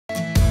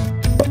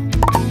Hi,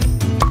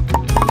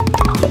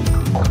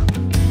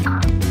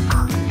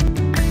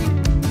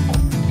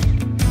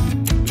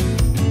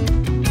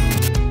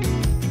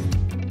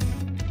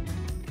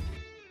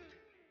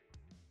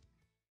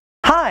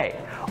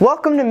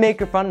 welcome to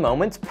MakerFun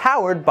Moments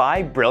powered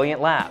by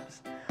Brilliant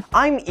Labs.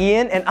 I'm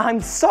Ian and I'm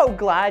so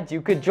glad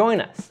you could join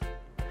us.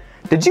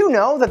 Did you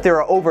know that there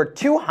are over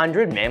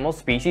 200 mammal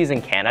species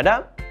in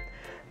Canada?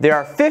 There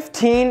are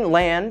 15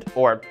 land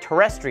or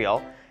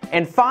terrestrial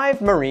and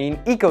 5 marine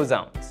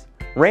ecozones,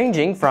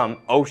 ranging from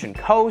ocean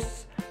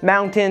coasts,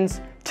 mountains,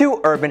 to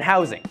urban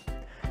housing.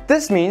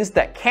 This means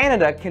that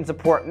Canada can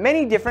support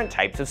many different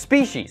types of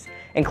species,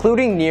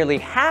 including nearly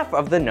half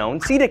of the known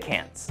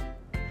coelacanths.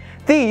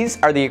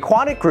 These are the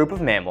aquatic group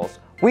of mammals.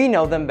 We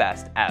know them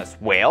best as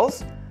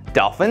whales,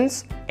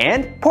 dolphins,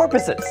 and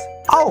porpoises.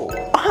 Oh,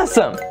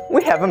 awesome!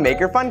 We have a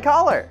MakerFun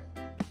caller.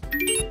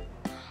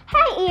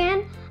 Hi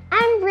Ian,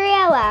 I'm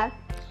Briella.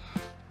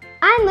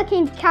 I'm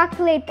looking to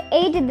calculate the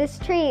age of this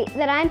tree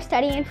that I'm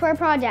studying for a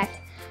project.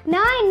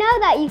 Now I know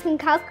that you can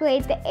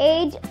calculate the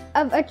age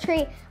of a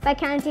tree by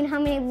counting how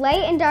many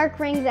light and dark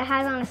rings it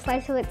has on a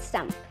slice of its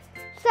stump.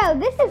 So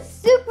this is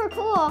super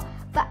cool.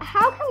 But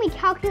how can we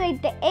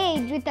calculate the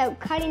age without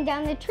cutting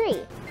down the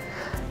tree?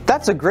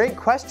 That's a great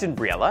question,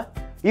 Briella.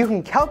 You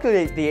can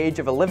calculate the age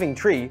of a living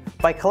tree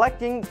by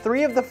collecting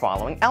 3 of the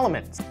following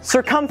elements.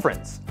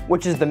 Circumference,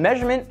 which is the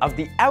measurement of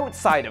the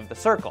outside of the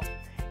circle.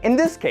 In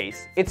this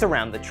case, it's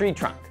around the tree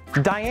trunk.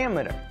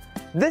 Diameter.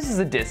 This is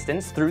the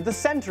distance through the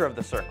center of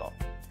the circle.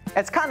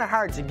 It's kind of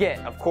hard to get,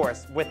 of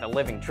course, with a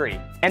living tree.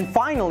 And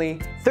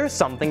finally, there's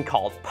something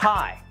called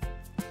pi.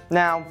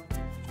 Now,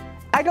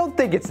 I don't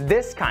think it's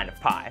this kind of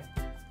pi.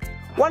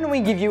 Why don't we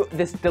give you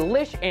this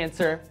delish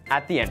answer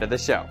at the end of the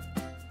show?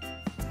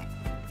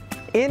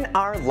 In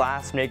our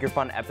last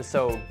MakerFun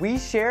episode, we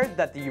shared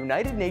that the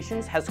United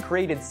Nations has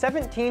created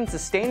 17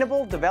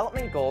 Sustainable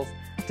Development Goals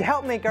to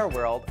help make our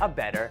world a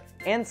better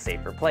and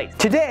safer place.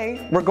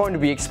 Today, we're going to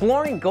be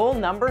exploring goal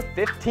number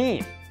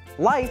 15,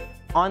 life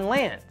on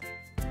land.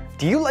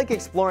 Do you like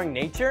exploring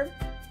nature?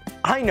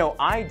 I know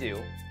I do.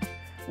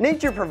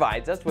 Nature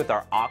provides us with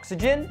our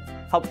oxygen,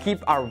 help keep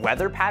our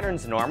weather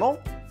patterns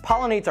normal,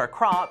 pollinates our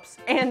crops,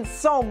 and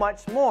so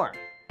much more.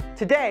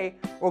 Today,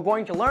 we're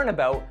going to learn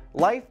about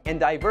life and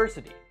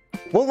diversity.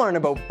 We'll learn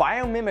about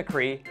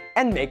biomimicry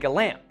and make a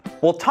lamp.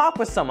 We'll talk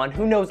with someone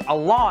who knows a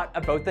lot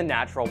about the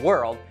natural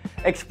world,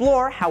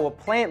 explore how a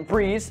plant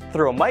breathes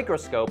through a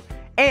microscope,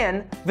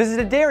 and visit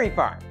a dairy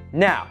farm.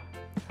 Now,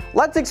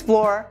 let's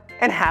explore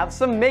and have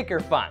some maker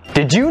fun.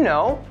 Did you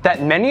know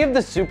that many of the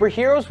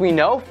superheroes we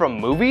know from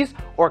movies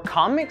or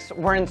comics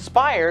were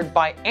inspired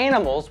by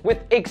animals with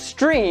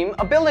extreme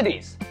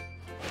abilities?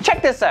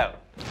 Check this out.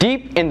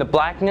 Deep in the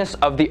blackness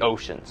of the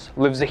oceans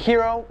lives a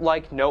hero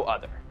like no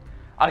other.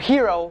 A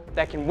hero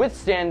that can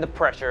withstand the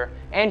pressure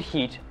and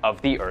heat of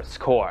the Earth's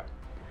core.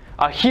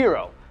 A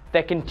hero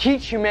that can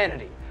teach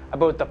humanity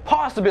about the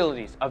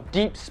possibilities of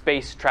deep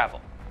space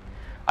travel.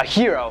 A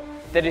hero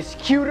that is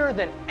cuter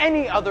than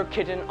any other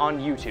kitten on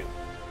YouTube.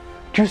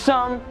 To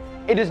some,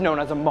 it is known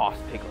as a moss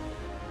piglet.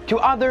 To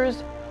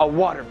others, a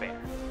water bear.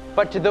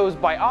 But to those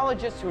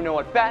biologists who know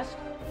it best,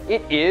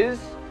 it is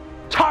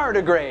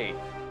tardigrade.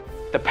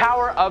 The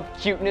power of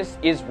cuteness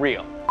is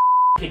real.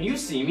 Can you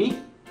see me?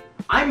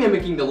 I'm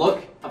mimicking the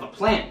look of a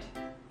plant.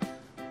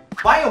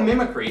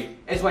 Biomimicry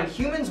is when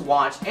humans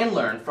watch and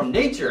learn from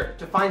nature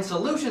to find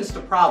solutions to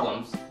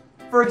problems.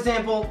 For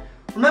example,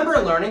 remember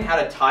learning how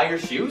to tie your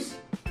shoes?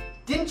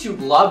 Didn't you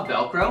love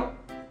Velcro?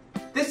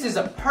 This is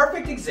a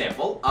perfect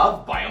example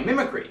of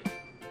biomimicry.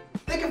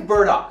 Think of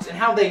burdocks and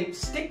how they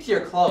stick to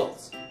your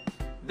clothes.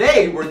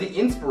 They were the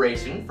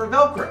inspiration for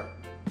Velcro.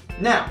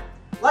 Now,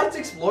 let's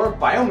explore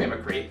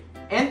biomimicry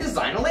and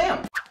design a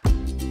lamp.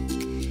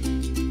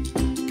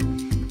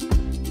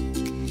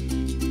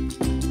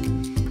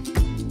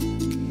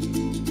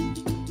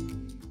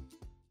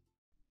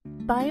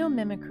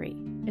 Biomimicry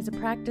is a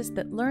practice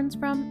that learns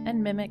from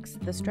and mimics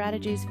the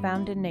strategies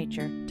found in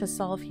nature to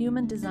solve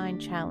human design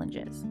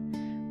challenges.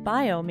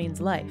 Bio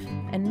means life,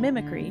 and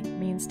mimicry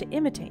means to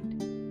imitate.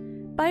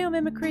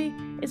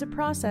 Biomimicry is a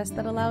process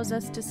that allows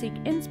us to seek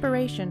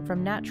inspiration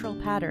from natural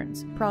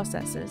patterns,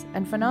 processes,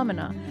 and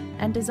phenomena,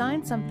 and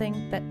design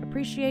something that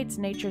appreciates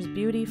nature's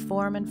beauty,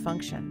 form, and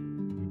function.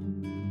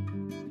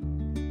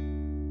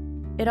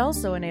 It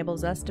also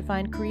enables us to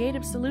find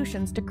creative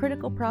solutions to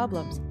critical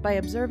problems by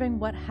observing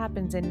what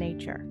happens in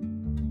nature.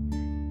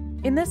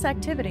 In this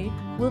activity,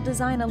 we'll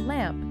design a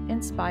lamp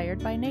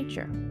inspired by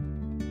nature.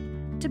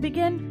 To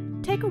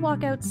begin, take a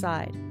walk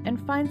outside and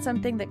find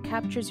something that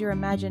captures your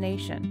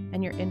imagination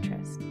and your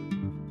interest.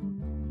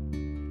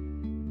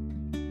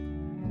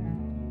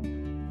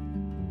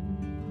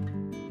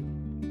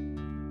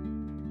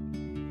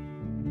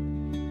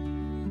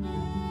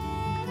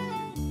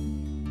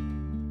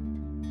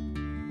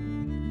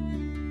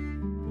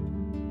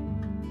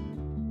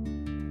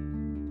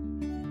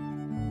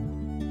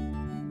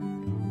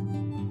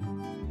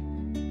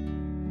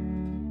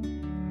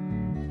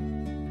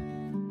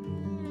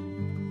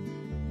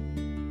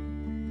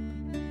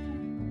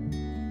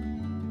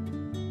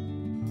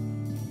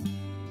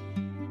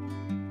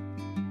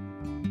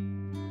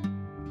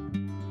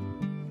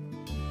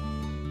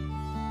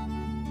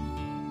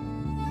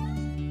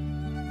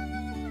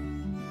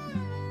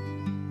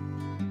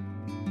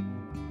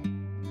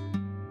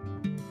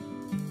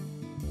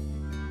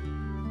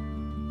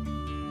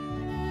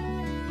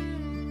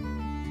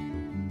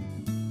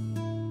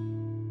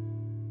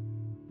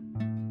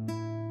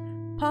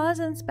 Pause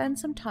and spend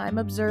some time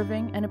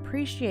observing and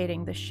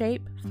appreciating the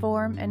shape,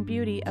 form, and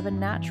beauty of a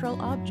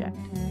natural object.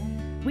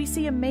 We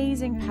see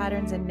amazing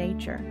patterns in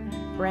nature: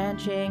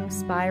 branching,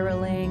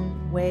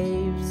 spiraling,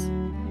 waves.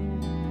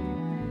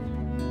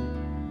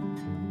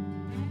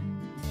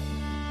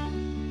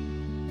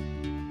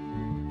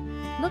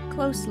 Look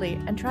closely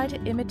and try to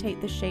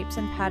imitate the shapes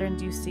and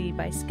patterns you see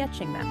by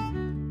sketching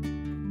them.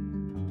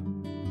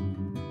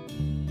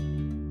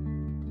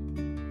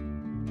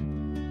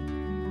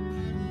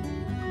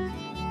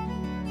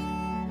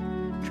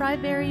 Try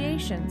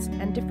variations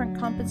and different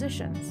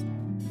compositions.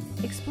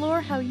 Explore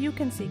how you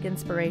can seek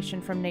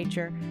inspiration from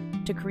nature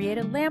to create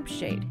a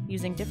lampshade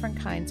using different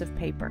kinds of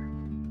paper.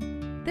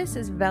 This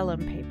is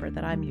vellum paper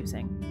that I'm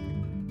using.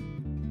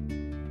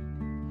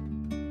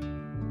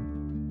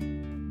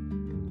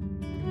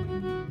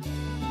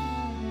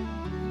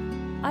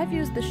 I've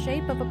used the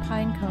shape of a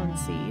pine cone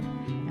seed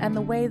and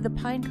the way the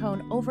pine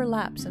cone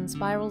overlaps and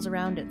spirals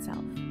around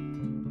itself.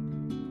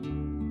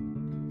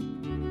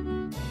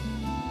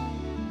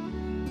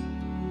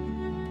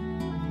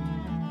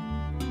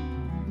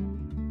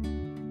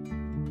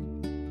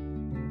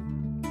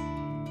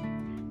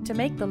 To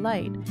make the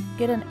light,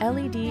 get an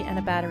LED and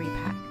a battery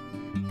pack.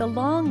 The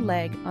long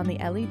leg on the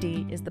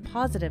LED is the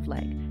positive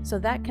leg, so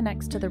that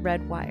connects to the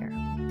red wire.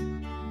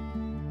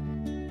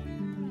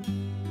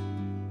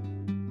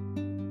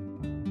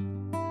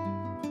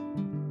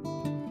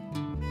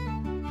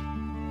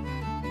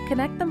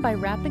 Connect them by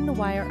wrapping the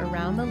wire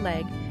around the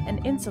leg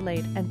and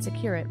insulate and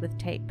secure it with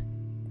tape.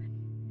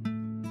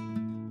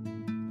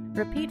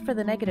 Repeat for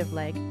the negative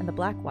leg and the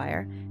black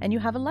wire, and you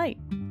have a light.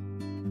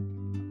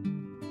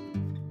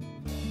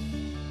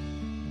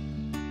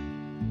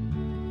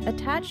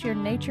 Attach your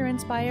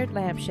nature-inspired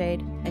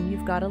lampshade, and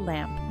you've got a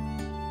lamp.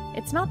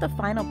 It's not the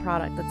final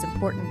product that's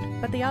important,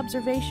 but the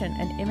observation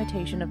and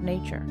imitation of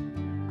nature.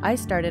 I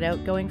started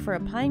out going for a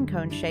pine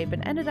cone shape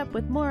and ended up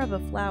with more of a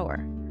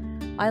flower.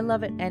 I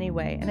love it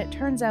anyway, and it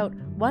turns out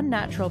one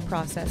natural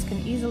process can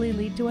easily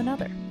lead to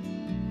another.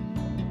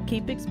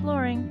 Keep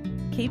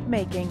exploring, keep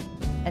making,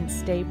 and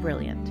stay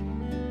brilliant.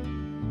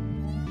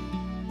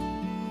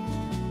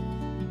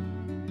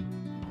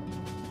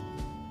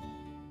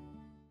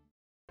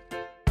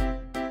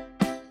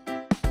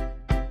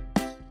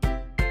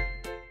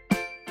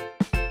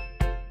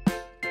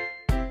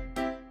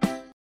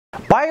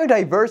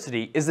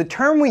 Biodiversity is a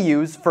term we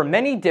use for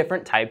many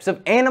different types of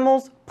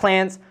animals,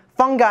 plants,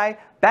 fungi,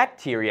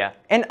 bacteria,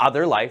 and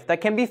other life that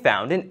can be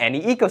found in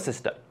any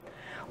ecosystem.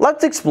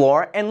 Let's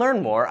explore and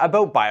learn more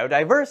about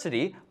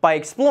biodiversity by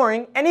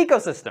exploring an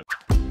ecosystem.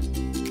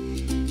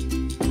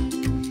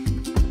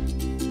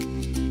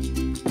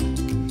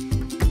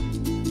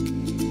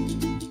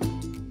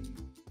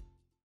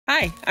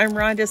 Hi, I'm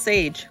Rhonda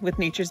Sage with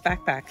Nature's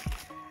Backpack,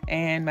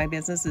 and my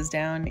business is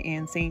down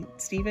in St.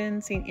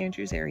 Stephen, St.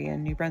 Andrews area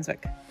in New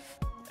Brunswick.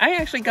 I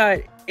actually got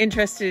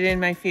interested in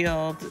my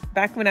field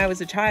back when I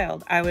was a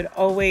child. I would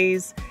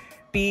always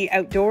be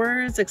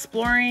outdoors,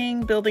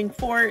 exploring, building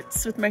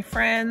forts with my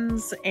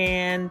friends,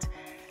 and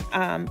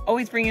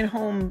always bringing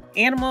home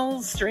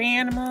animals, stray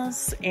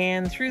animals.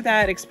 And through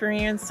that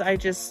experience, I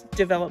just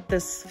developed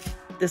this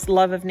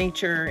love of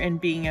nature and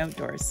being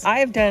outdoors. I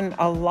have done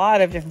a lot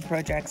of different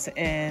projects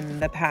in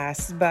the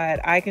past, but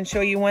I can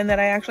show you one that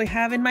I actually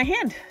have in my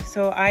hand.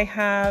 So I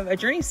have a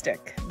journey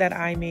stick that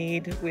I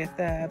made with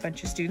a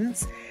bunch of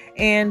students.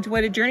 And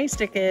what a journey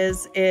stick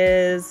is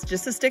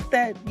just a stick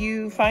that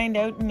you find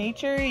out in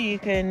nature. You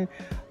can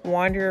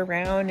wander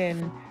around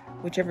and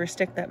whichever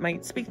stick that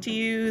might speak to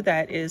you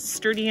that is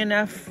sturdy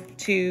enough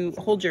to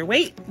hold your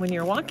weight when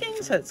you're walking.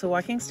 So it's a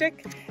walking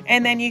stick.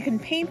 And then you can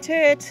paint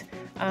it.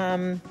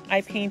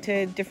 I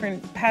painted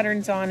different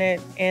patterns on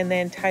it and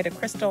then tied a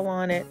crystal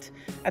on it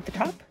at the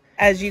top.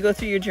 As you go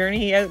through your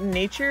journey out in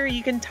nature,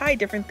 you can tie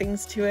different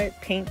things to it,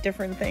 paint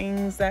different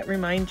things that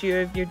remind you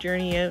of your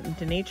journey out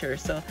into nature.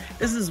 So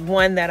this is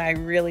one that I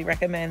really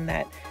recommend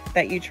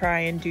that you try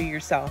and do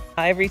yourself.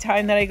 Every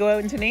time that I go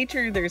out into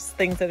nature, there's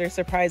things that are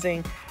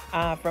surprising,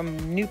 from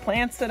new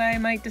plants that I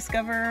might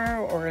discover,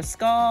 or a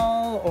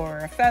skull or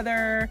a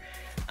feather,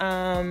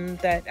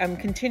 that I'm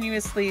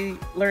continuously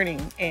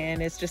learning,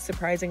 and it's just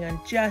surprising on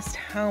just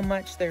how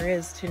much there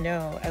is to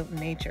know out in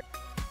nature.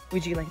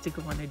 Would you like to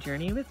go on a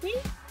journey with me?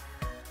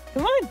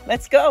 Come on,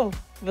 let's go.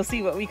 We'll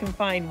see what we can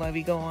find while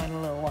we go on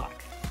a little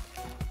walk.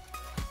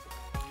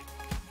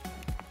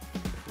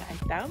 I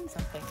found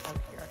something out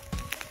here.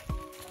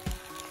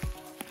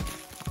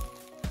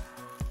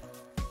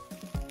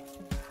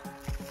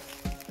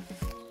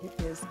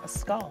 It is a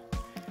skull,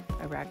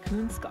 a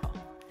raccoon skull.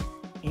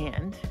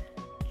 And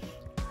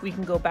we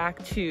can go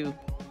back to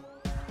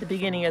the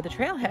beginning of the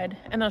trailhead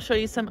and I'll show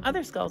you some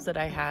other skulls that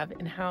I have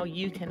and how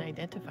you can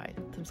identify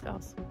some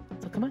skulls.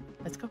 So come on,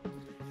 let's go.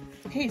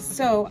 Okay,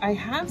 so I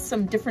have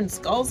some different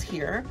skulls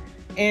here,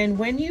 and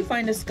when you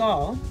find a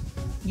skull,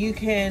 you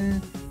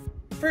can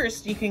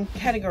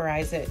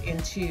categorize it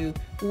into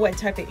what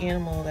type of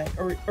animal that,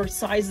 or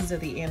sizes of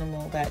the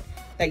animal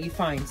that you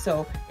find.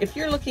 So if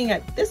you're looking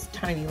at this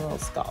tiny little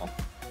skull,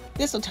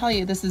 this will tell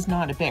you this is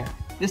not a bear.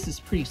 this is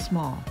pretty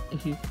small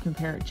if you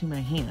compare it to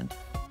my hand.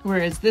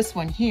 Whereas this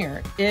one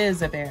here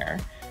is a bear,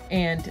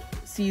 and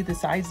see the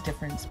size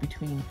difference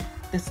between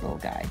this little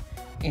guy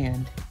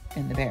and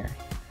the bear.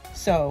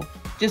 So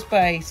just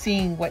by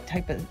seeing what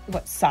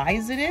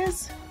size it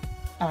is,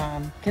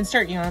 can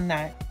start you on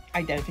that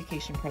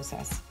identification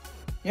process.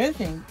 The other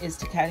thing is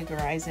to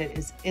categorize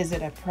it is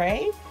it a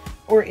prey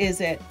or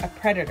is it a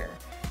predator?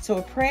 So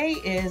a prey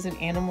is an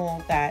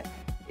animal that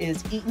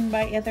is eaten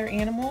by other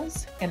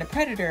animals, and a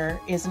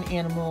predator is an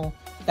animal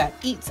that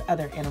eats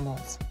other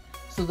animals.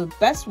 So the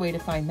best way to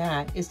find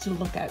that is to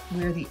look at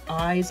where the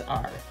eyes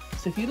are.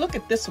 So if you look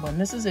at this one,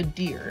 this is a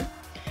deer.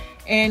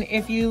 And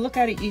if you look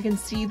at it, you can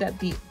see that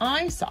the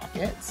eye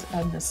sockets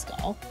of the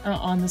skull are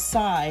on the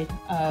side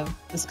of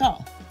the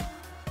skull.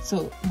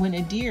 So when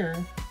a deer,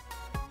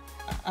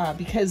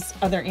 because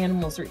other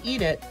animals will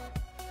eat it,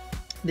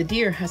 the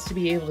deer has to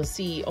be able to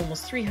see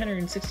almost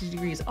 360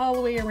 degrees all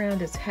the way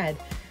around its head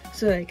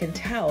so that it can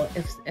tell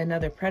if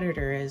another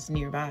predator is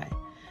nearby.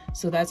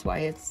 So that's why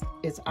its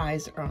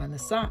eyes are on the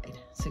side,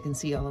 so it can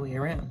see all the way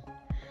around.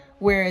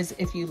 Whereas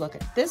if you look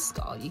at this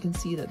skull, you can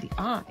see that the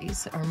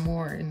eyes are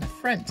more in the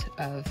front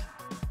of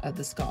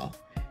the skull.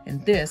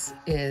 And this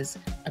is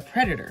a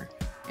predator.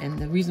 And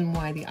the reason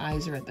why the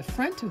eyes are at the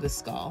front of the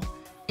skull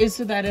is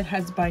so that it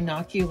has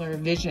binocular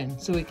vision,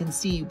 so it can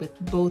see with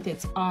both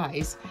its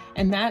eyes.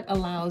 And that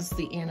allows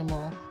the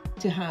animal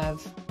to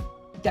have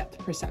depth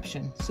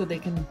perception, so they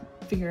can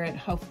figure out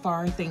how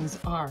far things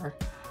are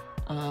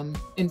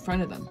in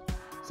front of them.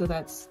 So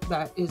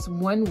that is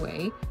one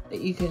way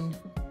that you can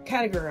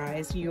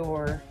categorize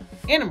your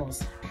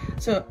animals.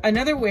 So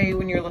another way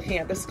when you're looking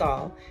at the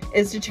skull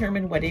is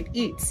determine what it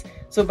eats.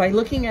 So by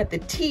looking at the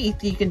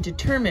teeth, you can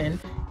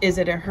determine, is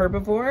it a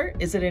herbivore?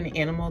 Is it an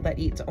animal that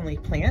eats only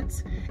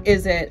plants?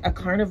 Is it a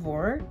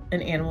carnivore,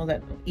 an animal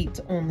that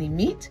eats only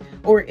meat?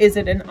 Or is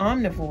it an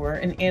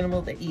omnivore, an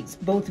animal that eats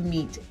both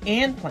meat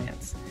and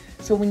plants?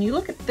 So when you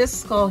look at this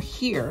skull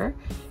here,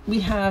 we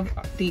have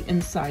the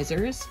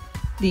incisors,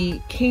 the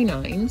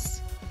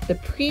canines, the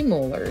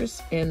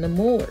premolars, and the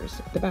molars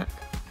at the back.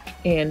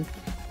 And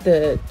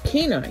the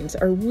canines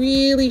are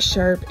really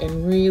sharp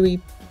and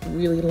really,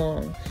 really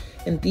long.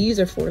 And these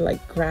are for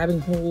like grabbing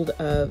hold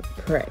of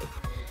prey.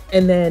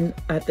 And then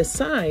at the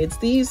sides,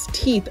 these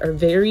teeth are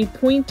very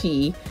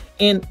pointy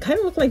and kind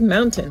of look like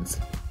mountains,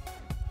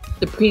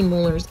 the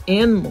premolars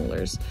and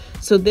molars.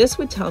 So this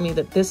would tell me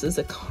that this is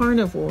a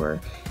carnivore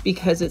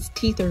because its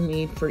teeth are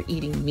made for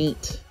eating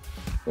meat.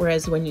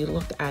 Whereas when you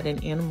look at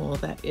an animal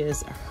that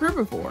is a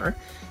herbivore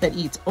that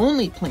eats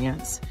only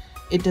plants,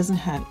 it doesn't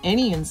have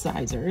any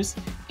incisors,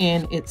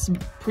 and its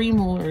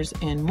premolars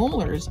and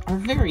molars are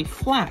very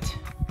flat.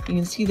 You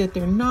can see that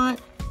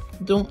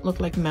don't look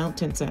like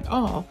mountains at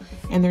all,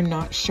 and they're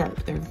not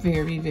sharp. They're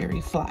very,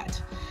 very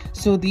flat.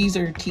 So these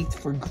are teeth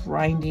for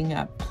grinding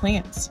up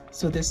plants.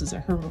 So this is a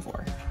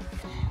herbivore.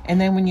 And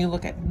then when you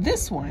look at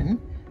this one,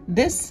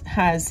 this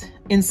has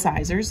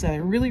incisors that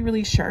are really,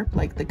 really sharp,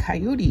 like the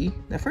coyote,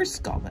 the first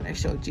skull that I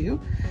showed you.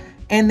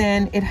 And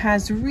then it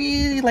has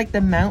really like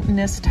the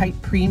mountainous type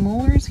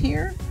premolars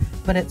here,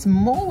 but its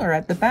molar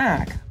at the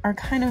back are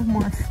kind of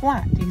more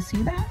flat. Do you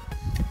see that?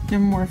 They're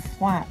more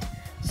flat.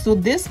 So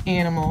this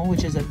animal,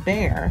 which is a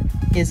bear,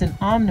 is an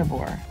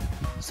omnivore.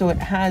 So it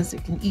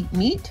can eat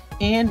meat,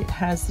 and it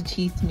has the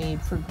teeth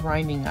made for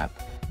grinding up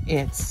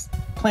its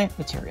plant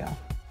material.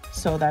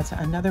 So that's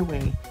another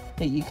way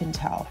that you can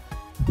tell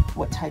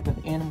what type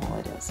of animal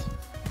it is.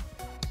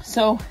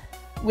 So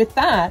with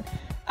that,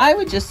 I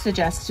would just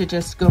suggest to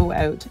just go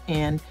out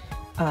and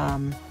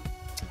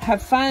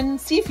have fun,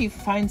 see if you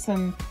find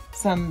some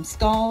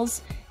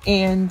skulls,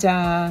 and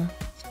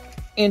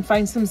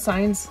find some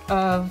signs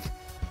of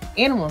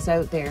animals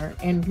out there,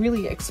 and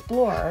really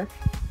explore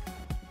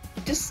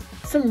just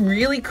some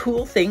really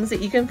cool things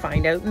that you can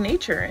find out in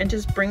nature and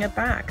just bring it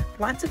back.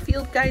 Lots of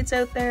field guides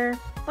out there,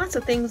 lots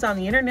of things on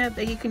the internet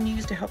that you can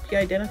use to help you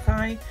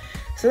identify.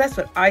 So that's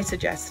what I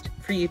suggest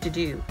for you to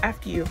do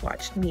after you've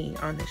watched me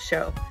on this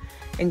show,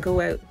 and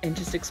go out and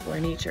just explore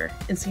nature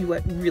and see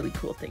what really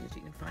cool things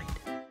you can find.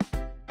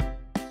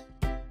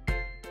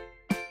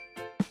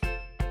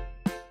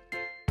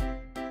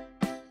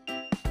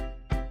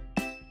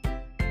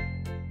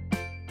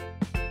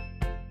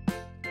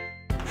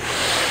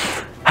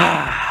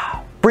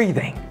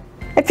 Breathing.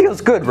 It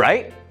feels good,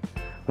 right?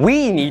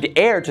 We need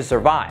air to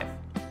survive.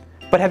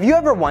 But have you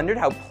ever wondered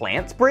how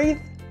plants breathe?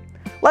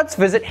 Let's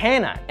visit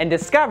Hannah and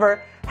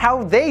discover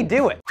how they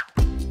do it.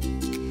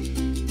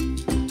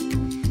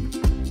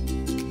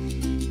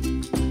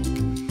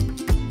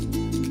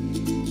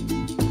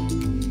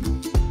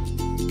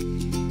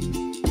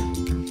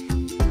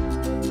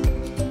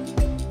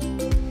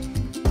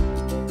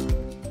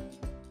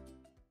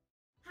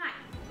 Hi,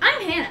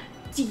 I'm Hannah.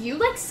 Do you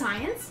like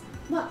science?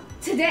 Well,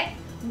 today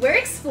we're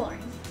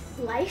exploring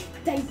life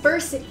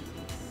diversity.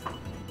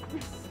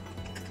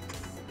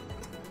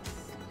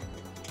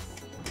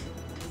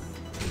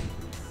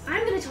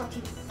 I'm going to talk to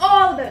you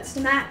all about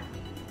stomata.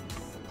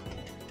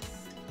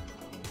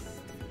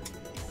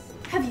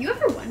 Have you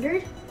ever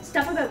wondered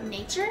stuff about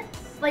nature?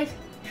 Like,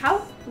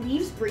 how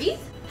leaves breathe?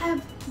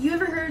 Have you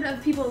ever heard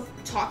of people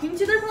talking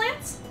to their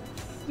plants?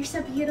 You're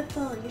so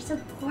beautiful, you're so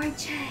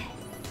gorgeous.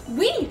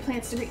 We need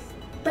plants to breathe.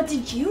 But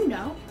did you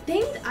know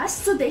they need us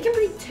so they can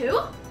breathe too?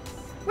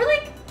 We're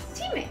like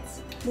teammates.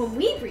 When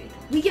we breathe,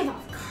 we give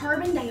off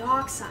carbon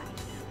dioxide,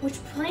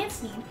 which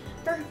plants need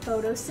for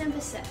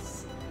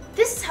photosynthesis.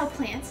 This is how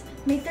plants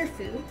make their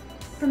food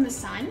from the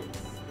sun,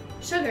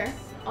 sugar,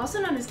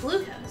 also known as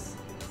glucose,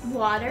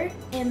 water,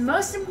 and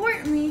most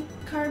importantly,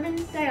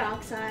 carbon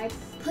dioxide.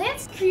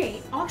 Plants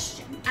create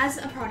oxygen as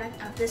a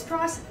product of this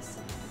process.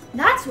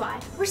 That's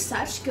why we're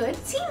such good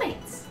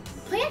teammates.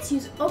 Plants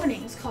use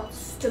openings called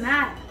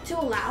stomata to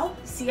allow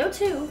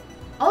CO2,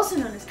 also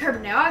known as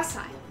carbon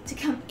dioxide, to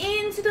come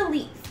into the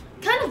leaf,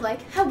 kind of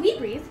like how we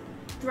breathe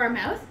through our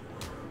mouth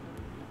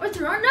or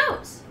through our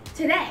nose.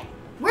 Today,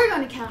 we're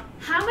going to count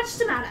how much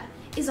stomata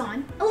is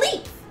on a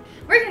leaf.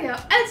 We're going to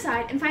go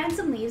outside and find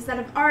some leaves that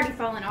have already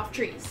fallen off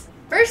trees.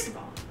 First of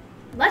all,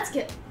 let's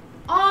get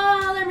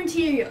all our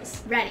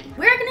materials ready.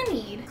 We're going to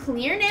need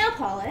clear nail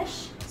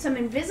polish, some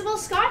invisible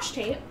scotch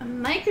tape, a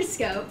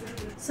microscope,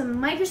 some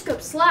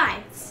microscope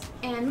slides,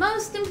 and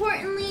most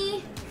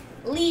importantly,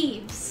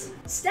 leaves.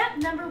 Step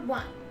number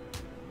 1.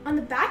 On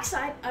the back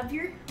side of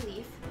your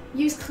leaf,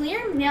 use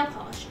clear nail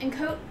polish and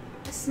coat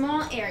a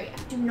small area.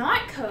 Do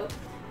not coat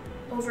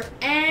over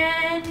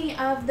any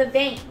of the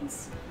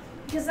veins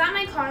because that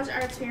might cause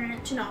our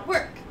experiment to not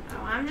work.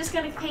 Oh, I'm just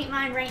going to paint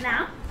mine right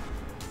now.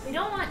 We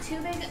don't want too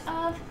big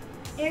of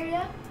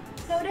area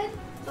coated,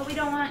 but we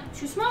don't want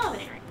too small of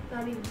an area.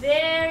 Gotta be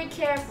very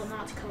careful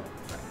not to coat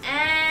for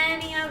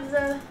any of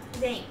the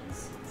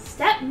veins.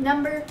 Step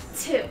number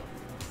 2.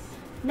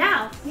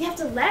 Now we have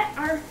to let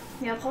our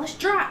nail polish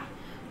dry.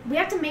 We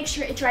have to make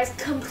sure it dries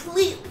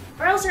completely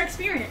or else our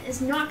experiment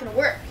is not gonna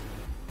work.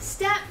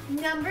 Step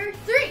number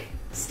 3.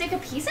 Stick a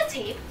piece of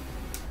tape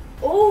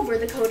over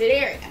the coated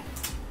area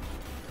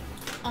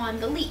on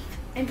the leaf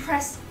and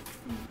press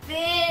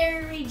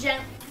very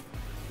gently.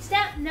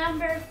 Step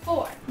number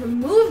 4.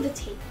 Remove the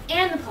tape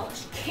and the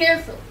polish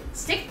carefully.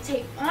 Stick the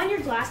tape on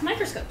your glass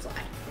microscope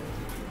slide.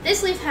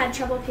 This leaf had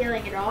trouble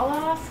peeling it all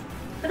off,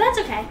 but that's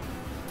okay.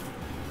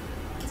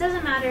 It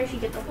doesn't matter if you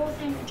get the whole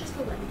thing or just a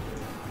little.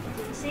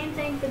 Do the same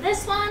thing for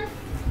this one.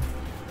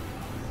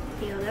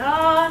 Peel it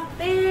off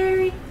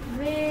very,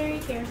 very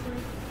carefully.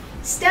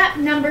 Step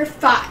number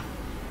 5.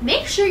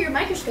 Make sure your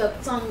microscope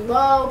is on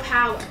low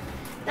power.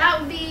 That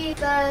would be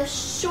the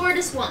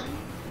shortest one.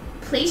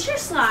 Place your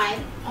slide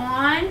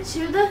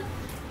onto the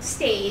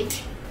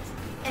stage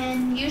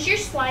and use your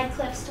slide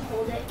clips to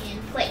hold it in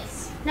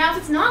place. Now if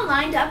it's not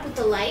lined up with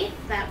the light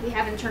that we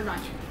haven't turned on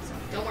yet, so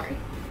don't worry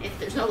if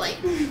there's no light,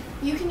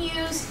 you can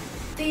use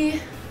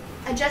the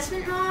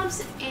adjustment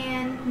knobs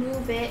and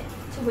move it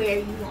to where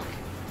you want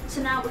it.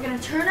 So now we're going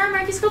to turn our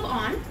microscope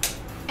on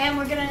and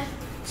we're going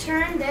to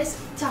turn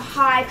this to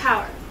high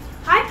power.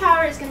 High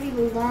power is going to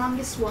be the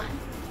longest one.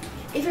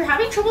 If you're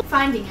having trouble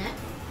finding it,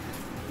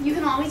 you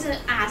can always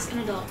ask an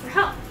adult for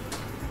help.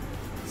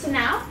 So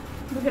now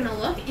we're going to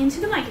look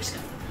into the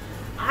microscope.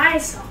 I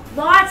saw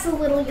lots of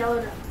little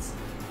yellow dots.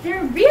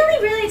 They're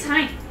really, really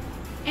tiny.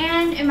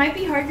 And it might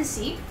be hard to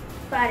see,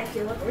 but if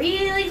you look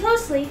really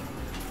closely, you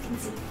can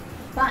see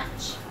a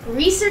bunch.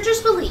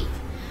 Researchers believe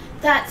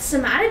that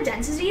stomata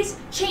densities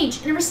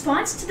change in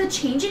response to the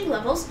changing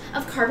levels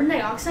of carbon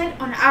dioxide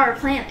on our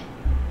planet.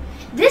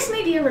 This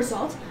may be a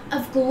result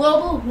of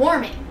global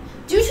warming.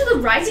 Due to the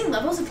rising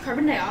levels of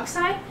carbon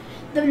dioxide,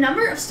 the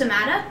number of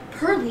stomata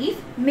per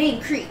leaf may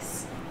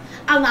increase,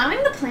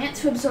 allowing the plant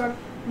to absorb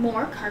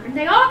more carbon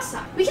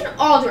dioxide. We can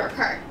all do our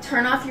part.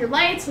 Turn off your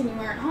lights when you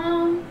aren't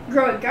home,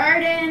 grow a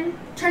garden,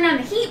 turn on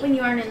the heat when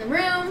you aren't in the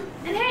room,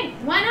 and hey,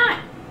 why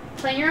not?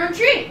 Plant your own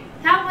tree.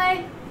 That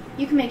way,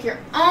 you can make your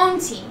own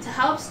team to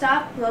help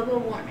stop global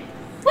warming.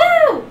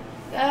 Woo!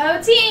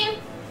 Go team!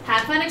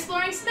 Have fun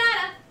exploring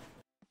stomata!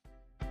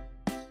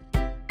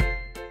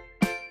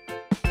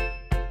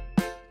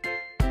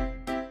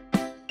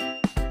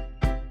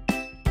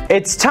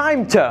 It's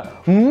time to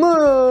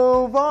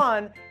move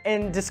on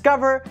and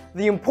discover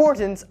the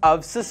importance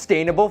of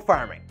sustainable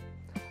farming.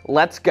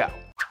 Let's go.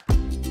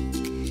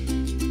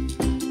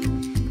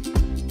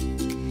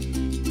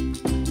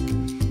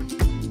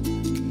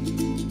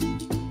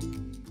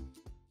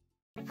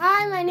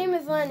 Hi, my name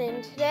is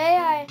Lennon. Today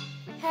I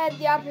had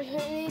the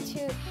opportunity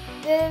to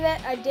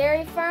visit a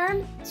dairy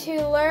farm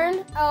to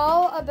learn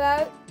all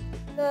about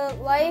the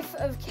life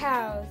of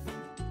cows.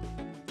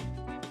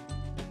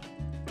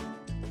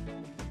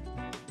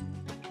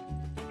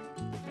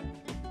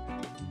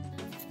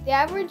 The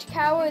average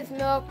cow is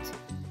milked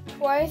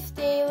twice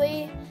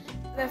daily,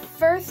 the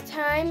first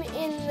time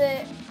in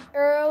the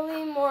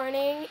early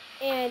morning,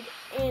 and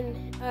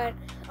in an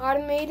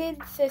automated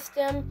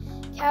system,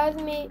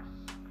 cows may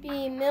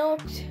be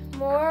milked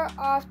more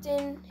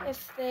often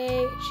if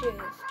they choose.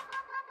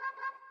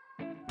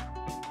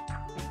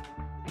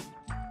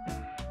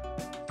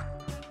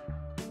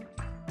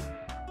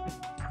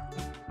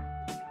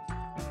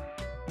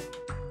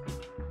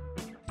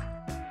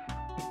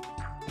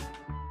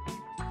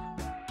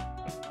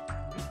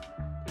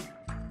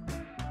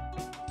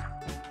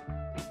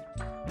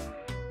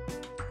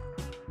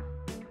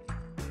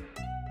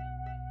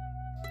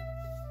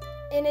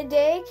 In a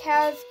day,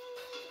 cows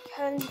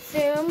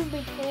consume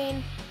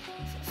between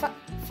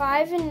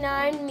 5 and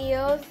 9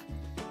 meals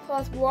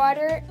plus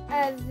water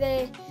as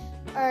they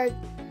are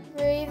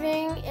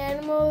grazing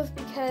animals.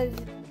 Because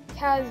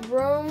cows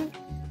roam,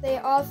 they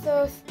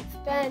also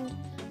spend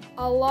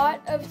a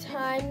lot of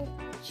time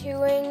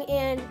chewing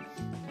and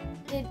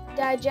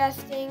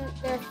digesting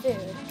their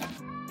food.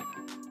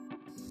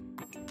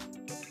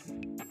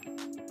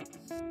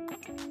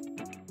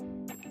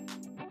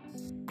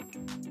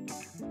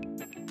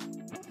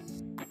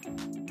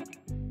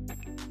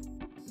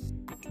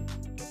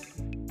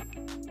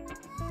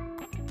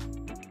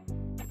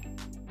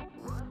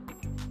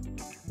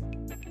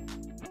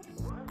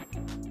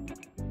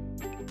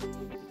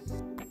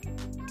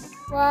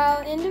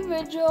 While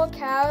individual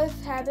cows'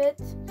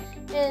 habits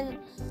and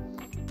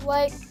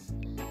likes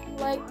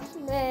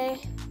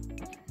may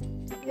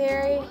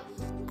vary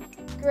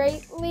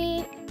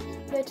greatly,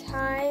 the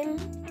time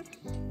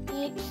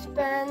each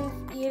spends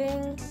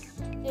eating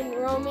and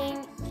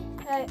roaming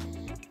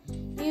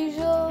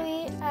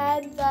usually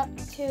adds up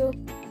to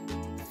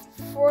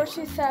 4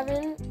 to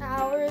 7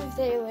 hours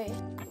daily.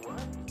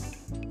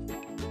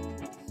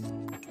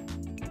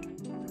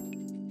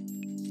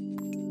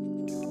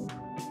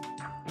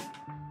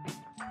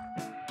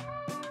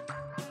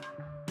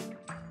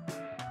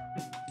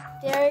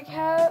 Dairy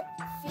cow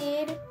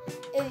feed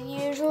is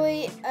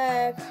usually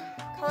a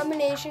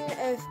combination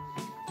of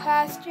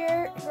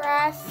pasture,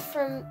 grass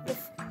from the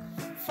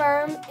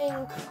farm,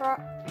 and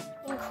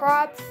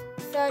crops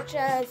such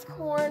as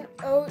corn,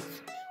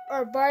 oats,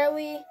 or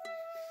barley,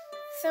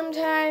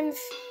 sometimes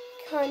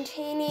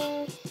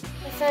containing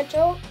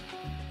essential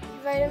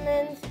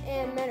vitamins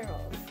and minerals.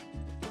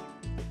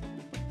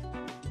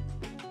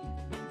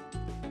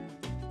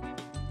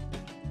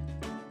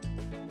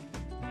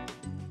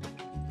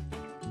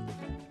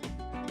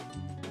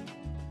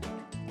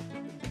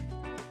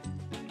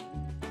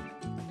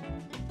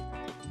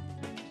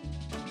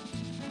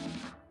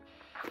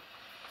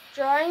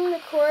 During the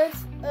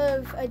course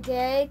of a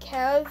day,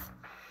 cows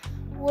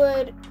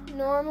would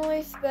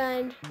normally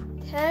spend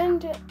 10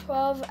 to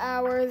 12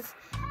 hours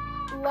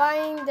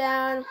lying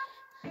down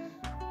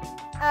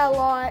a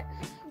lot.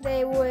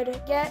 They would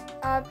get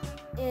up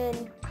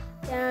and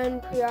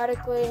down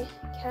periodically.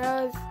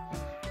 Cows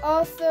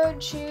also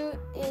chew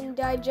and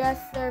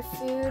digest their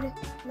food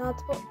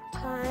multiple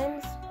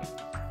times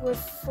with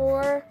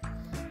 4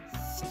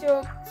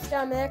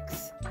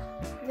 stomachs.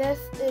 This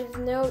is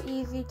no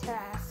easy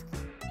task.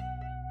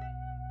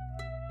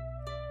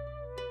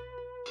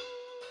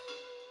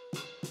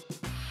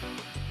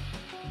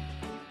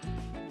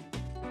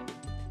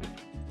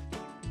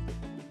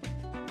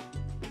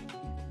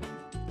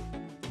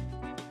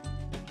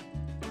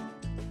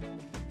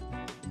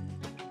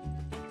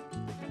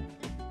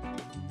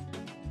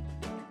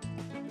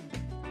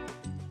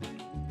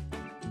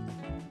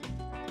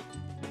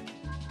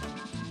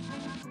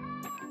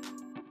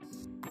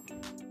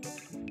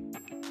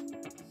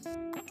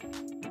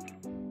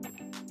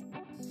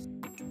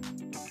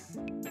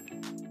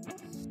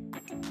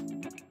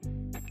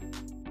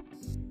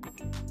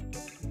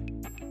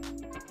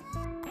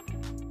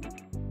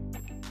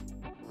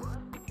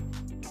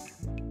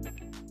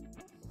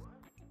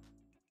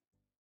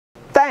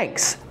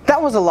 Thanks!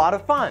 That was a lot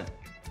of fun.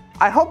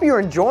 I hope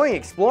you're enjoying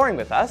exploring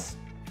with us.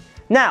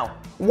 Now,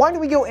 why don't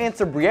we go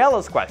answer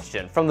Briella's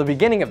question from the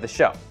beginning of the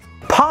show?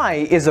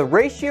 Pi is a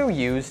ratio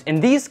used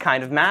in these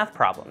kind of math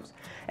problems,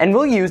 and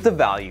we'll use the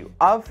value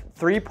of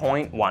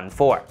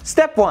 3.14.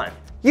 Step 1.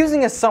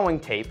 Using a sewing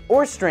tape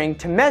or string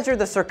to measure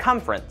the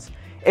circumference.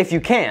 If you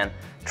can,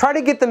 try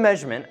to get the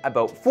measurement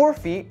about 4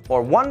 feet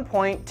or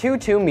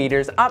 1.22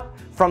 meters up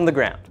from the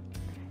ground.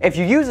 If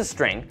you use a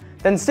string,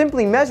 then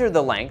simply measure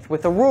the length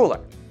with a ruler.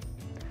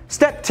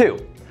 Step 2.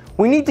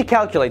 We need to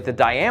calculate the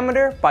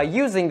diameter by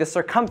using the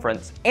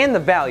circumference and the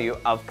value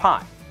of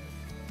pi.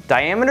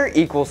 Diameter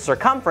equals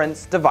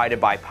circumference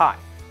divided by pi.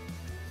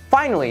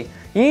 Finally,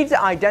 you need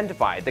to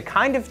identify the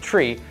kind of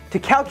tree to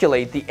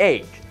calculate the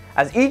age,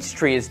 as each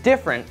tree is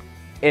different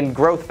in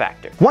growth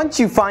factor. Once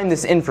you find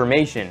this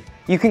information,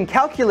 you can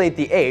calculate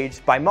the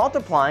age by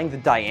multiplying the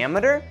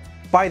diameter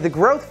by the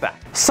growth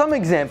factor. Some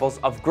examples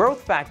of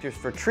growth factors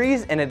for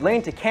trees in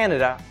Atlantic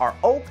Canada are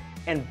oak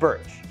and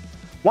birch,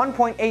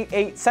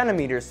 1.88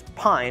 centimeters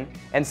pine,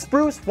 and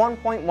spruce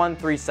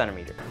 1.13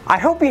 centimeters. I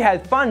hope you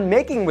had fun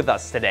making with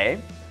us today.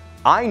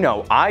 I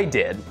know I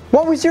did.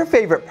 What was your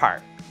favorite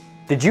part?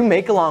 Did you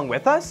make along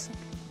with us?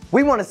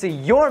 We want to see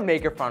your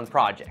MakerFun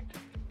project.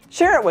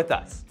 Share it with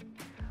us.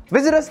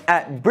 Visit us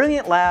at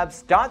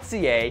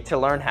brilliantlabs.ca to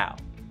learn how.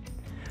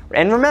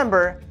 And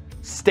remember,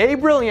 stay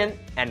brilliant,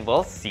 and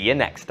we'll see you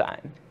next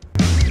time.